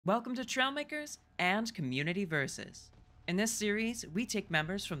Welcome to Trailmakers and Community Versus. In this series, we take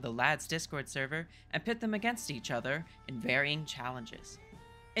members from the Lads Discord server and pit them against each other in varying challenges.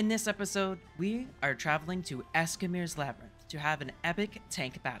 In this episode, we are traveling to Eskimir's Labyrinth to have an epic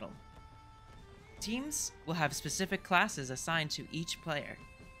tank battle. Teams will have specific classes assigned to each player.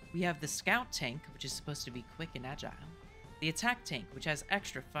 We have the Scout tank, which is supposed to be quick and agile, the Attack tank, which has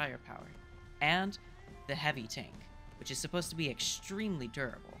extra firepower, and the Heavy tank, which is supposed to be extremely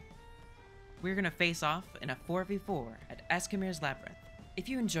durable. We're gonna face off in a 4v4 at Eskimir's Labyrinth. If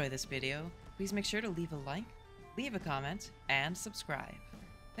you enjoy this video, please make sure to leave a like, leave a comment, and subscribe.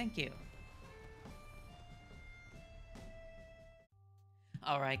 Thank you.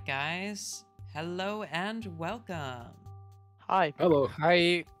 Alright guys, hello and welcome. Hi. Hello.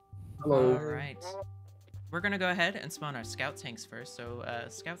 Hi. Hello. Alright. We're gonna go ahead and spawn our scout tanks first, so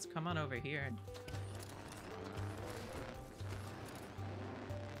scouts, come on over here.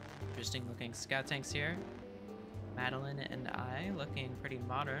 Interesting looking scout tanks here. Madeline and I looking pretty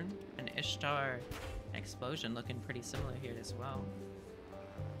modern, and Ishtar and Explosion looking pretty similar here as well.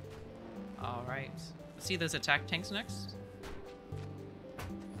 Alright, let's see those attack tanks next.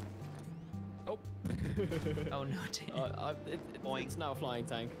 Oh. Oh no, damn. It's now a flying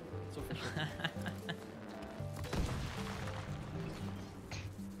tank. It's official.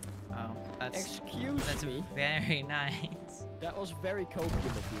 Oh, that's Excuse me. very nice. That was very copium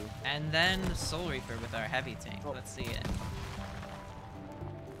of you. And then Soul Reaper with our heavy tank. Oh. Let's see it.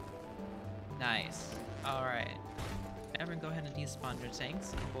 Nice. Alright. Everyone go ahead and despawn your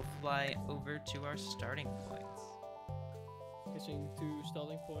tanks, and we'll fly over to our starting points. Guessing 2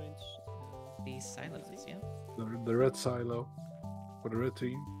 starting points. The silos, yeah? The red silo for the red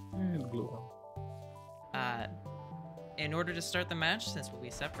team and the blue one. In order to start the match, since we'll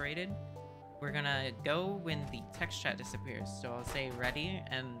be separated, we're gonna go when the text chat disappears. So I'll say ready,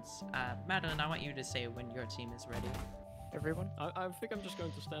 and Madeline, I want you to say when your team is ready. Everyone? I think I'm just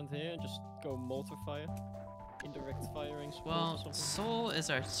going to stand here and just go mortar fire. Indirect firing support or Well, something. Soul is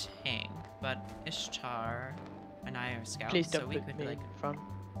our tank, but Ishtar and I are scouts, Please so don't we put could me like. in front.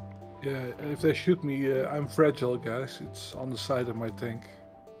 Yeah, if they shoot me, I'm fragile, guys. It's on the side of my tank.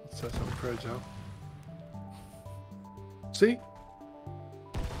 It says I'm fragile. See?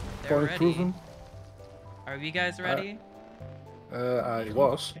 They're Point ready. proven. Are you guys ready? I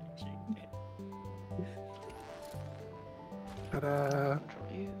was. Ta-da! Control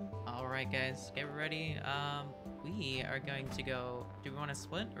you. Alright guys, get ready. We are going to go. Do we want to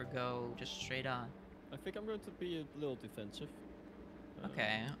split or go just straight on? I think I'm going to be a little defensive.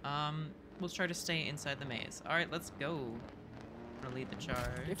 Okay, we'll try to stay inside the maze. Alright, let's go. I'm gonna lead the charge.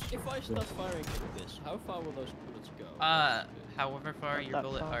 If I start firing like this, how far will those bullets go? However far Not your that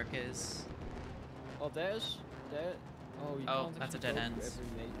bullet far. arc is. Oh, there's... There... Oh, you Oh, can't that's a actually dead go through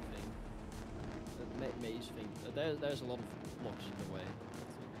end. every maze thing. The maze thing. There's a lot of blocks in the way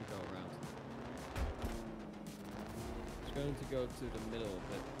to go around. It's going to go to the middle a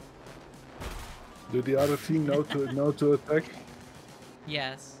bit. Do the other team know to attack?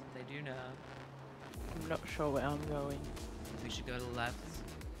 Yes, they do know. I'm not sure where I'm going. We should go to the left.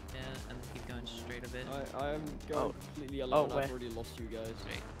 Yeah, and keep going straight a bit. I'm going completely alone. where? I've already lost you guys.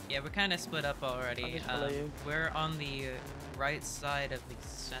 Straight. Yeah, we're kind of split up I'll already. just follow you. We're on the right side of the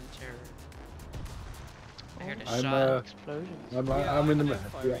center. I heard a Oh, shot. explosions. I'm in the am map.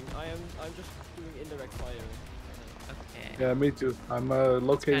 Yeah. firing. I'm just doing indirect firing. Okay. Yeah, me too. I'm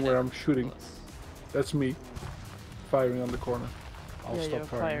locating kind where of I'm shooting. close. That's me. Firing on the corner. I'll Yeah, stop you're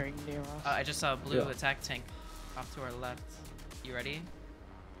firing. firing near us. I just saw a blue Yeah. attack tank off to our left. You ready?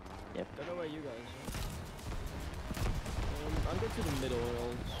 Yep. Don't know where you guys are. I'm going to the middle and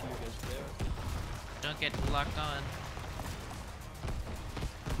I'll see you guys there. Don't get locked on.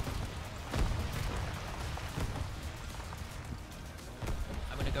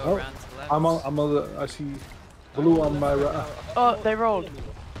 I'm gonna go Oh, around to the left. I'm on the. I see blue on my right. Oh, they rolled.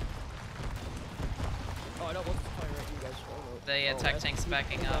 Oh, I don't want to fire at you guys. Oh, no. The Oh, attack that's tank's you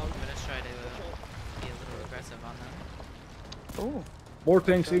backing coming up. I'm down. gonna try to be a little aggressive on them. Oh. More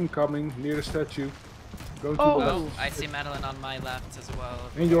tanks incoming near the statue. Go to Oh. the Oh, left. I see Madeline on my left as well.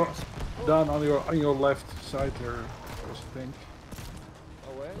 And you're down on your left side there. Was a tank.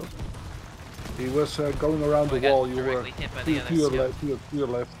 Oh, where? He was going around Oh, I the wall. got You were directly hit by the to other your scout. left. To your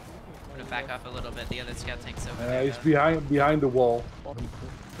left. I'm gonna back off a little bit. The other scout tank's over there. He's though. behind the wall.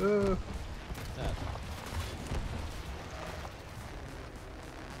 That.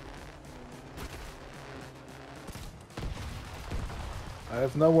 I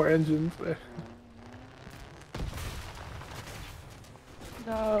have no more engines.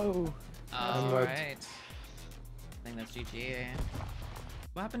 No. Alright. right. I think that's GG.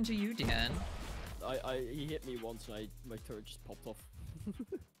 What happened to you, Dan? He hit me once and my turret just popped off.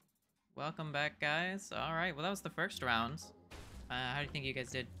 Welcome back, guys. All right, well, that was the first round. How do you think you guys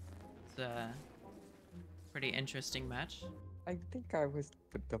did? It's a pretty interesting match. I think I was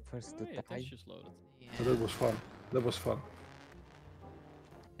the first to Oh, yeah, die. that's just loaded. Yeah. So that was fun. That was fun.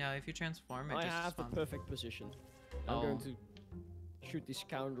 No, if you transform, it I just have the spawns. perfect position. I'm Oh. going to shoot these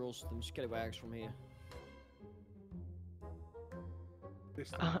scoundrels, them scallywags from here. This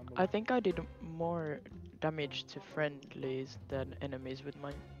time I'm I think I did more damage to friendlies than enemies with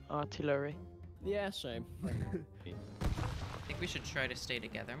my artillery. Yeah, same. I think we should try to stay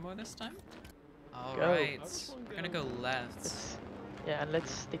together more this time. All Go. right, I just wanna we're gonna go- go left. Yeah, and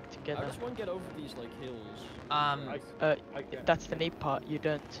let's stick I together. just want to get over these like hills. Um, Uh, I can. That's the neat part. You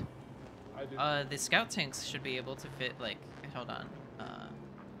don't. I did. the scout tanks should be able to fit like. Hold on.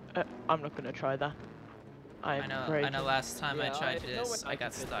 I'm not gonna try that. I'm I know. afraid. I know. Last time I Yeah, tried no way this, I can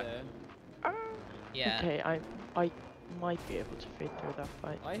got fit stuck. there. Yeah. Okay, I might be able to fit through that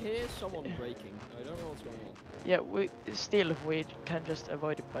fight. I hear someone breaking. I don't know what's going on. Yeah, we can just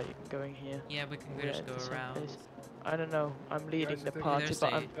avoid it by going here. Yeah, we can Yeah, just it's go the same around. place. I don't know. I'm leading Guys, the I think party, there's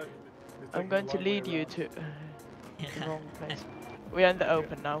but a- I'm You're I'm taking going the to long lead way you around. to the wrong place. We are in the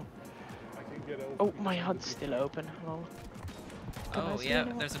open now. I can get over Oh, because my I'm HUD's the still open. Lol. Can I Oh see yeah,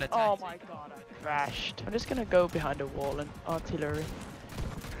 anyone? there's an attack. Oh my god, I crashed. I'm just gonna go behind the wall and artillery.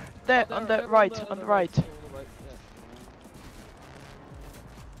 There, Oh, on there, the on right, the- on the right, right. on the right, yeah.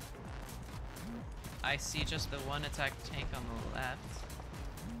 I see just the one attack tank on the left.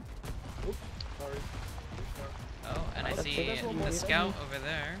 Oops, sorry. Oh, and I That's see it, that's one the more. scout over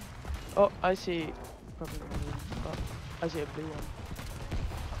there. Oh, I see. Probably. Oh, I see a blue one.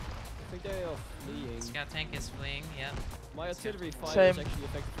 I think they are fleeing. Scout tank is fleeing. Yep. My artillery fire Same. is actually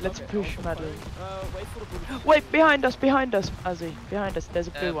effective. Let's Okay, push also Madeline. firing. Wait for the bullets. Wait, behind us, Azzy. Behind us, there's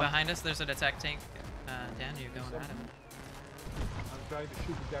a blue one. Behind us, there's an attack tank. Dan, you're going at him. I'm trying to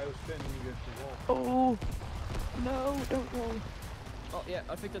shoot the guy who's standing against the wall. Oh, no, don't roll. Oh yeah,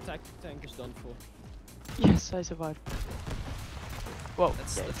 I think the tank is done for. Yes, I survived. Whoa,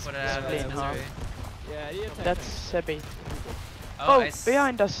 Let's yeah, put it it's out of split its in half. misery. Yeah, the attack That's Sebi. Oh, Oh, I s-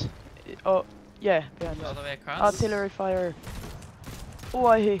 behind us. Oh, yeah, behind all us. the way across. Artillery fire. Oh,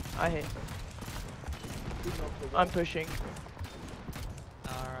 I hit. Shooting off the wall. I'm pushing.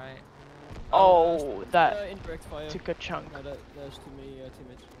 All right. Oh, that indirect fire. took a chunk. No, there's too many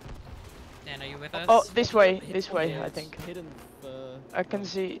teammates. Dan, are you with us? Oh, this way, Hit this on way, the I edge, think. Hidden. I can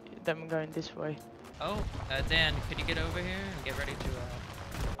see them going this way. Oh, Dan, could you get over here and get ready to?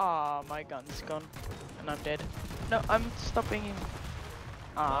 Ah, my gun's gone, and I'm dead. No, I'm stopping him.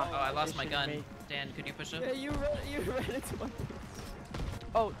 Ah, Oh, I lost they're my shooting gun. me. Dan, could you push up? Yeah, you ran into my boots.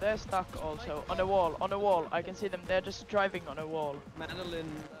 Oh, they're stuck also on a wall. On a wall, I can see them. They're just driving on a wall.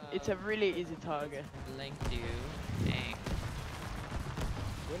 Madeline. It's a really easy target. Linked you. Dang.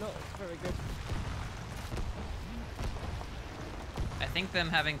 We're not very good. I think them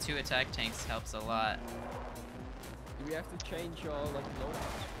having 2 attack tanks helps a lot. Do we have to change our like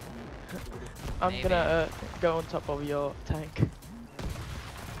loadouts? I'm Maybe. gonna go on top of your tank.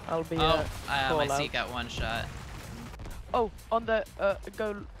 I'll be Oh, my call seat out. got 1 shot. Oh, on the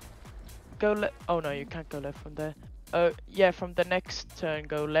go left. Oh no, you can't go left from there. Yeah, from the next turn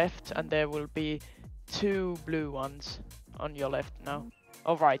go left, and there will be 2 blue ones on your left now.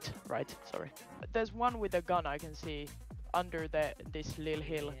 Oh right, sorry. There's one with a gun I can see under this little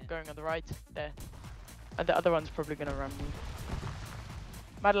hill Yeah. going on the right there, and the other one's probably gonna run me.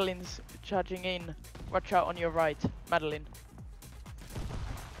 Madeline's charging in. Watch out on your right, Madeline.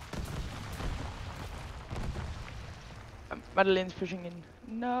 Madeline's pushing in.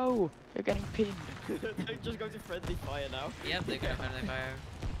 No, you're getting pinned. They're just going to friendly fire now. Yep, they're gonna friendly fire.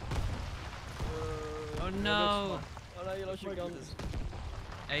 Oh Yeah, no! Oh no, you lost your Like guns.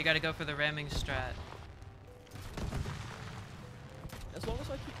 Oh, you gotta go for the ramming strat. As long as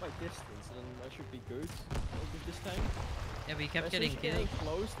I keep my distance, then I should be good with this tank. Yeah, but you kept As soon getting as you're killed.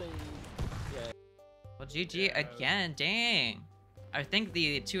 close, then yeah. Well, GG Yeah. again, dang. I think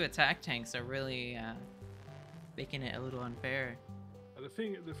the 2 attack tanks are really making it a little unfair. The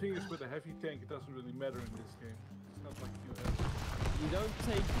thing is with a heavy tank, it doesn't really matter in this game. It's not like you have. You don't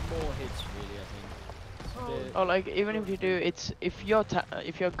take more hits really, I think. The- Oh, like even if you do, it's if your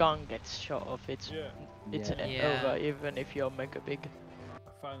gun gets shot off, it's Yeah, it's Yeah. Yeah. over. Even if you're mega big.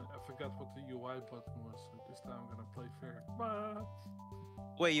 I forgot what the UI button was, so this time I'm gonna play fair. But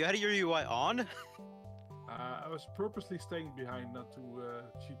Wait, you had your UI on? I was purposely staying behind not to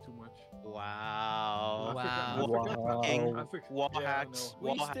cheat too much. Wow. Wow. Fucking I think- wall yeah, I hacks. know.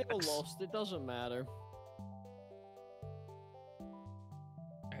 We Wall still hacks. lost, it doesn't matter.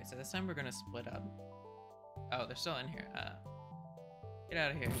 Alright, so this time we're gonna split up. Oh, they're still in here. Get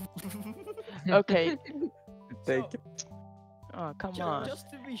out of here. Okay. Take So- it. Oh, come on. Just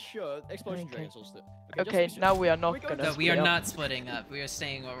to be sure, explosion Okay. dragons will still. just to Okay, be sure. now we are not We're going gonna No, to we are split up. not splitting up. We are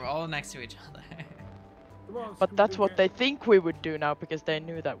staying. We're all next to each other. Come on, But scoot that's in what here. they think we would do now because they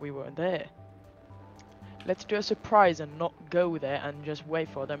knew that we weren't there. Let's do a surprise and not go there and just wait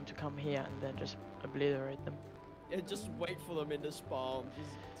for them to come here and then just obliterate them. Yeah, just wait for them in the spawn.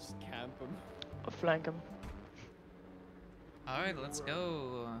 Just camp them. Or flank them. All right, let's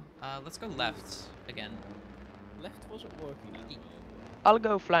go. Let's go left again. Left wasn't working. That Ye- time. I'll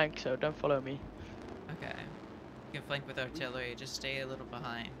go flank, so don't follow me. Okay. You can flank with artillery. Just stay a little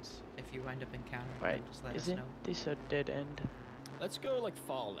behind. If you wind up encountering them, Right, just let us isn't know. this a dead end? Let's go like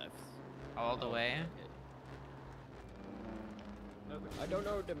far left. All the Oh, way. okay. Another I don't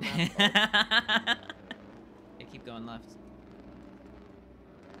know the Yeah, map. keep going left.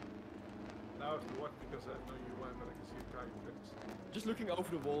 Now I have to watch because I know you went, but I can see a guy fixed. Just looking over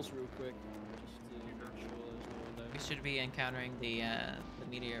the walls real quick. Just to make sure there's no one there. We should be encountering the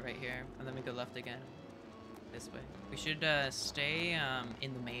meteor right here, and then we go left again. This way. We should stay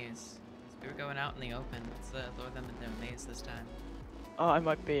in the maze. We were going out in the open. Let's lure them into a maze this time. Oh, I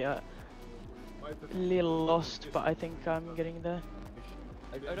might be a Might have little lost, but I think I'm getting there.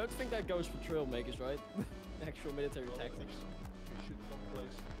 I don't think that goes for Trailmakers, right? Actual military tactics. You should come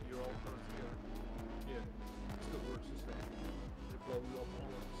place. You're all thrown together. Yeah, it still works the same. They blow you up all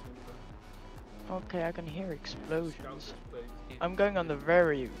at the same time. Okay, I can hear Scout explosions. this place. I'm going on the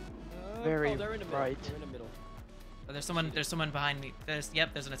very Very oh, they're in the middle. right. They're in the middle. Oh, there's someone behind me. There's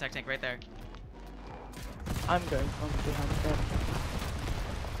an attack tank right there. I'm going from behind them.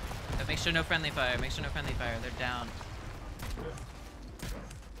 Make sure no friendly fire. Make sure no friendly fire. They're down.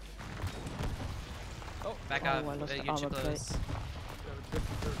 Oh, Back Oh, off. I lost the You're too armor plate. close. Yeah, but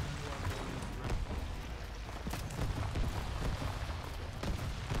just because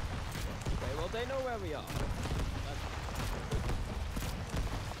okay. Well, they know where we are.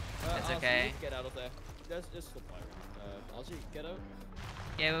 That's Ozzy, okay. Get out of there. Just stop firing. Ozzy, get out.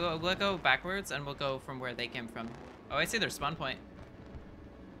 Yeah, we'll go backwards and we'll go from where they came from. Oh, I see their spawn point.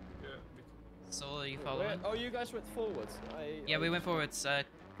 Yeah, Soul, are you Where- following? oh, you guys went forwards. Yeah, we went forwards.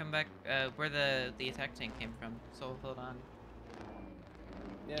 Come back. Where the attack tank came from. Soul, hold on.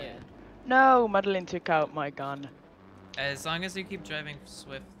 Yeah. No, Madeline took out my gun. As long as you keep driving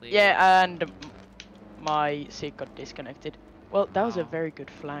swiftly. Yeah, and my seat got disconnected. Well, that was a Oh. very good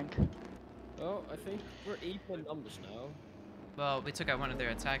flank. Oh, I think we're even numbers now. Well, we took out one of their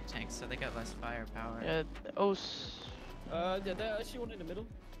attack tanks, so they got less firepower. Oh, Yeah, there, I see one in the middle.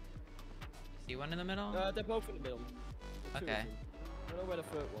 See one in the middle? They're both in the middle. Two of Okay. them. I don't know where the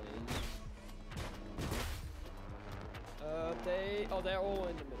third one is. They're all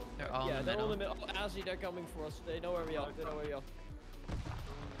in the middle. They're all yeah, in the they're all in the middle. middle. Oh, Azzy, they're coming for us. They know where we are. They know where we are.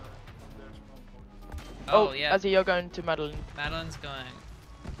 there's one point. Oh, yeah. Azzy, you're going to Madeline. Madeline's going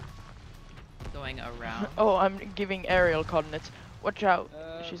around. Oh, I'm giving aerial coordinates. Watch out.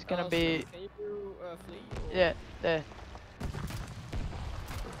 She's gonna Ozzy, be. Can you flee? Or- Yeah, there.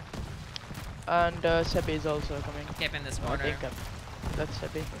 And Sebi is also coming. Keep in this I corner. think that's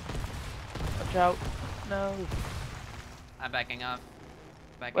Sebi. Watch out. No. I'm backing off.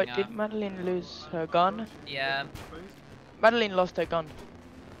 Backing Wait, off. did Madeline lose her gun? Yeah. Madeline lost her gun.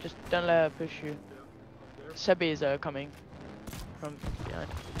 Just don't let her push you. Sebi is coming from behind.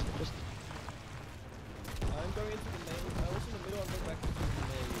 Just I'm going into the maze. I was in the middle. I'm going back into the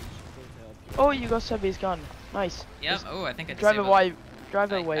maze. I'm going to help you. oh, you got Sebi's gun. Nice. Yep. Just Oh, I think I drive disabled. away.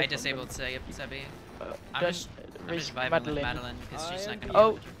 Drive I away. I from disabled them. Sebi. Uh, I'm don't just risk vibing Madeline. with Madeline because she's I not am gonna.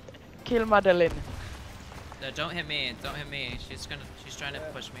 Oh, kill Madeline. Don't hit me. Don't hit me. She's trying to Yeah.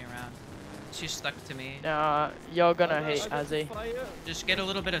 push me around. She's stuck to me. Nah, you're gonna I hate got Azzy. fire. Just get a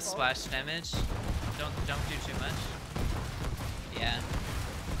little bit of splash damage. Don't do too much. Yeah.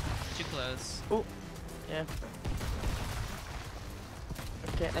 Too close. Yeah.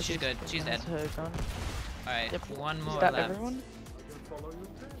 Okay, She's Azzy's good. She's has dead. her gun. All right. Yep. One Is more that left. everyone? I can follow you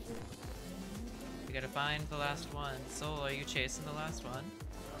there. We gotta find the last one. Soul, are you chasing the last one?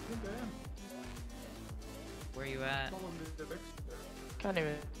 I think I am. Where you at? Following the next there. Can't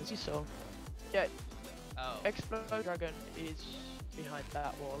even see so. Yeah, Oh. Explode Dragon is behind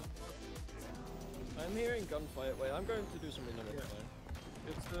that wall. I'm hearing gunfire. Wait, I'm going to do some indirect Yeah. fire.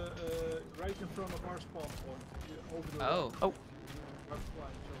 It's right in front of our spawn point. Over the Oh. right. Oh. Right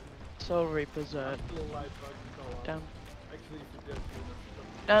line, so Soul Reaper's still alive, so I can go out. down. Actually, if you're dead,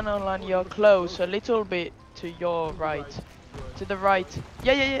 you're Down online, you're close, a little bit to your right. To the right.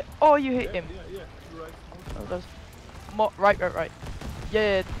 Yeah. Oh, you hit him. Yeah, you're right. Oh, that's more right.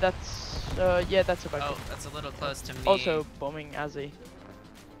 Yeah, that's about Oh, it. that's a little close to me. Also bombing Azzy.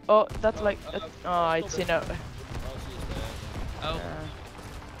 Oh, that's Oh, like oh, it's in a. Oh, she's there. Oh,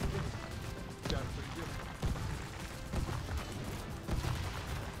 Yeah, pretty good.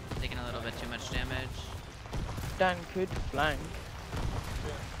 taking a little bit too much damage. Dan could flank.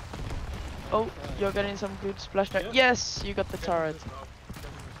 Oh, you're getting some good splash damage. Yeah. Yes, you got the turret.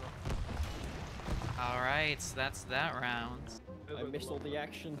 Alright, so that's that round. I missed all the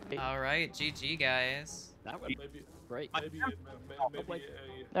action. Alright, GG guys. That went Maybe, great. maybe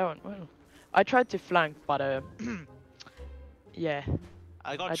That one. Well, I tried to flank, but yeah,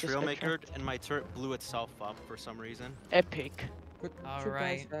 I got I just Trailmakered attract- and my turret blew itself up for some reason. epic. Could you guys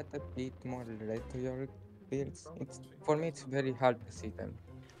Alright. add a bit more light to your builds? For me, it's very hard to see them.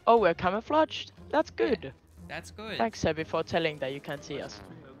 Oh, we're camouflaged. That's good. That's good. Thanks, Sebby, for telling that you can't see us.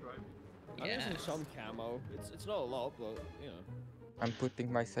 I'm using Yes. some camo. It's not a lot, but you know. I'm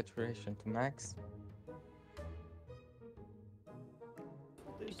putting my saturation to max.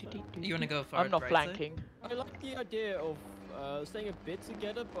 You wanna go for I'm it, not right, flanking. I like the idea of staying a bit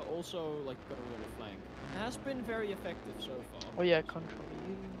together, but also like going on the flank. It has been very effective so far. Oh yeah, control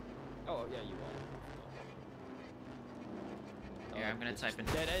you. Oh yeah, you are. Here, I'm gonna type in.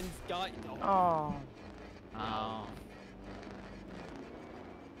 Dead end guy. Oh, Oh, Oh.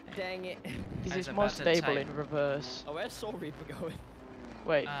 dang it. this I was is more about to stable type. in reverse. Oh, where's Soul Reaper going?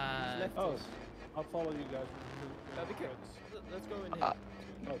 Wait, Left Oh, us. I'll follow you guys. Be careful. Let's go in Uh,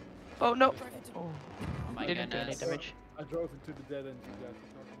 here. oh no. Drive Oh, Oh my didn't do any goodness. damage. I drove into the dead end you guys were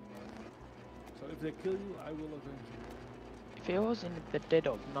talking about. So if they kill you, I will avenge you. If it was in the dead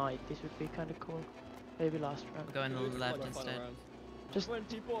of night, this would be kind of cool. Maybe last round. We'll go in the It's left like a fun instead. round. Just- when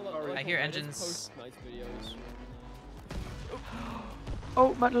people Alright. I hear on Reddit engines. post night videos.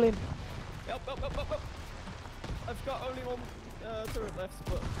 Oh, Madeline. Help, help, help, help, help. I've got only one turret left,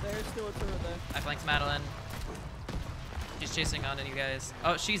 but there's still a turret there. I flanked Madeline. She's chasing on to you guys.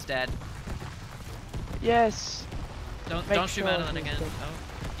 Oh, she's dead. Yes. Don't Make shoot sure Madeline he's again. dead.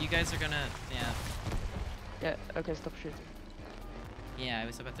 Oh, you guys are gonna. Yeah. Yeah. Okay, stop shooting. Yeah, I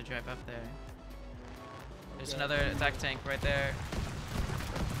was about to drive up there. There's another attack tank right there.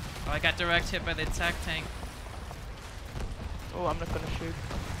 Oh, I got direct hit by the attack tank. Oh, I'm not gonna shoot.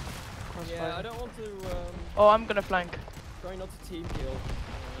 Yeah, Crossfire. I don't want to Oh, I'm gonna flank. try not to team kill.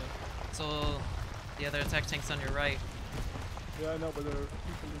 So the other attack tank's on your right. Yeah, I know, but there are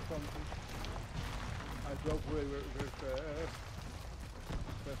people in front of me. I drove away very fast.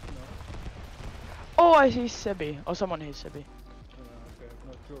 Fast enough. Oh, I see Sebi. Oh, someone hit Sebi. Okay, I'm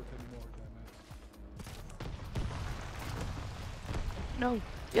not short anymore, damn it. No.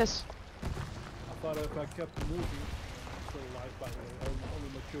 Yes. I thought if I kept moving, still alive by the way, only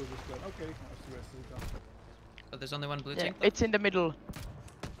my shield was gone. Okay, that's the rest of the gun. Oh, there's only one blue Yeah, tank. Though? it's in the middle.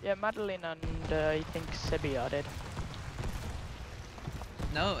 Yeah, Madeline and I think Sebi are dead.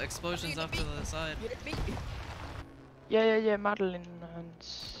 No, explosions off to the side. Yeah, Madeline and...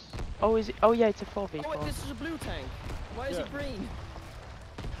 Oh, is it? Oh, yeah, it's a 4v4. Oh, wait, this is a blue tank. Why is Yeah. it green?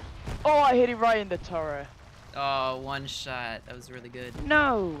 Oh, I hit it right in the turret. Oh, one shot. That was really good.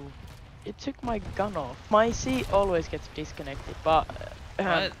 No! It took my gun off. My C always gets disconnected, but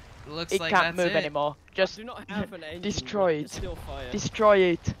But looks it like can't that's move it. anymore. I Just do not have an engine. destroy It's it. still fire. destroy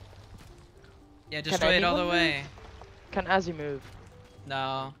it. Yeah, destroy it all the anyone way. Can Azzy move?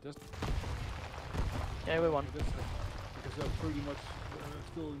 No. Yeah, we won. That's because they're pretty much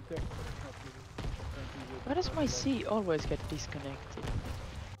still intact, but it's not really. apparently Why does my the- C always get disconnected?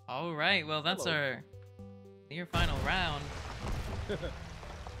 All right. Well, that's Hello. our near final round.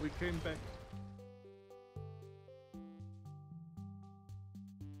 We came back.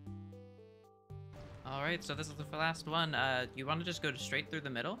 All right. So this is the last one. You want to just go straight through the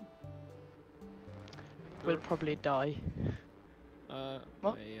middle? We'll probably die.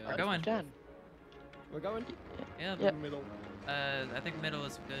 What? We're going. Dan. We're going. Yeah. Yep. Middle. I think middle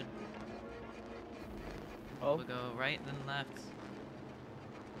is good. Oh. We'll go right and then left.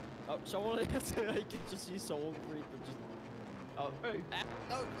 Oh, someone I can just see Soul Reaper just. Oh, Hey.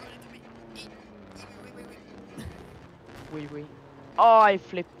 Oh, Wee. Oh, I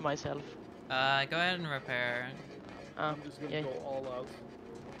flipped myself. Go ahead and repair. I'm just gonna yeah. go all out.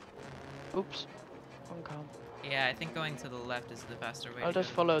 Oops. One calm. Yeah, I think going to the left is the faster way. I'll to go just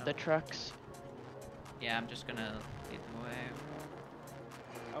to follow middle. the tracks. Yeah, I'm just gonna lead them away.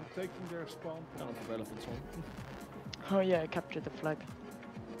 I'm taking their spawn not point. the relevant one. Oh yeah, I captured the flag.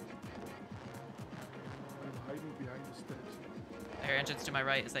 I'm hiding behind the statue. I hear engines to my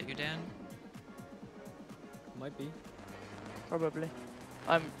right. Is that you, Dan? Might be. Probably.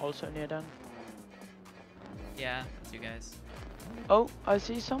 I'm also near Dan. Yeah, that's you guys. Oh, I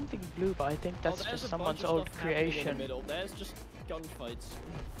see something blue, but I think that's there's just a someone's bunch of old stuff happening in creation. the middle. There's just gunfights.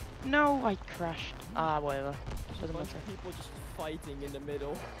 No, I crashed. Ah, whatever. There's a Doesn't bunch matter. of people just fighting in the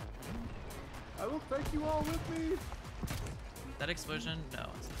middle. I will take you all with me. That explosion? No,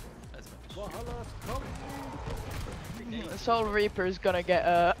 it's not. That's rubbish. Valhalla's coming. Soul Reaper is gonna get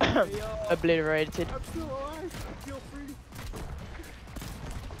Hey, obliterated. I'm still alive. I'm kill free.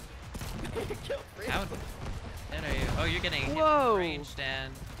 How? There are you? Oh, you're getting hit Whoa. from range,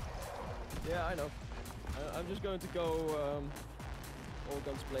 Dan. Yeah, I know. I'm just going to go all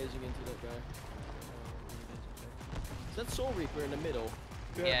guns blazing into that guy. Is that Soul Reaper in the middle?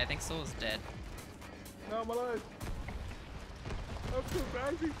 Yeah, I think Soul's dead. Now I'm alive. I'm still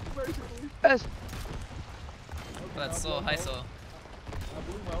rising, basically. Yes. Okay, Oh, that's now Soul. blow Hi, mode. Soul. I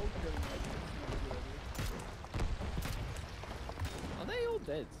blew my ult again. Are they all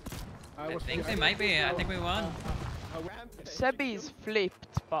dead? I think they might be. I think we won. Sebi's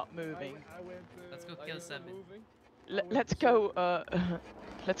flipped but moving. Let's go kill Sebi. Let's go.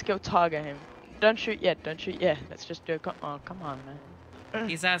 Let's go target him. Don't shoot yet. Don't shoot yet. Let's just do. Oh, come on, man.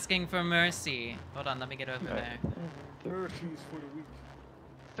 He's asking for mercy. Hold on, let me get over there. Mercies for the weak.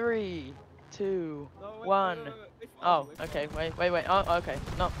 3, 2, No, wait, 1. wait, wait, Oh, wait, okay. Wait. Oh, okay.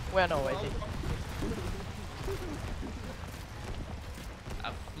 No, we're not waiting.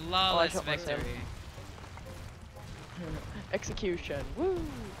 A flawless shot myself. victory. Execution. Woo!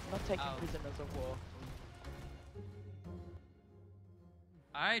 Not taking Oh. prisoners of war.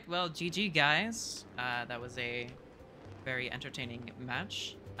 Alright, well, GG, guys. That was a very entertaining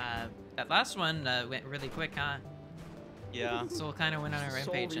match. That last one went really quick, huh? Yeah. Soul kind of went on a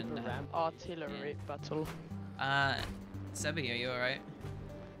Soul rampage Reaper and... ramp. Artillery battle. Sebi, are you alright?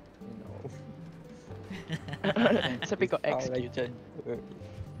 No. Sebi got All I executed. can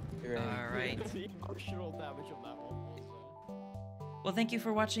do. Alright. The emotional damage on that one was. Well, thank you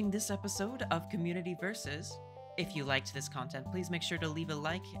for watching this episode of Community Versus. If you liked this content, please make sure to leave a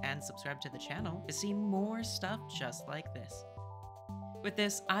like and subscribe to the channel to see more stuff just like this. With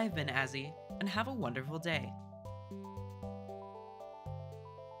this, I've been Azzy, and have a wonderful day.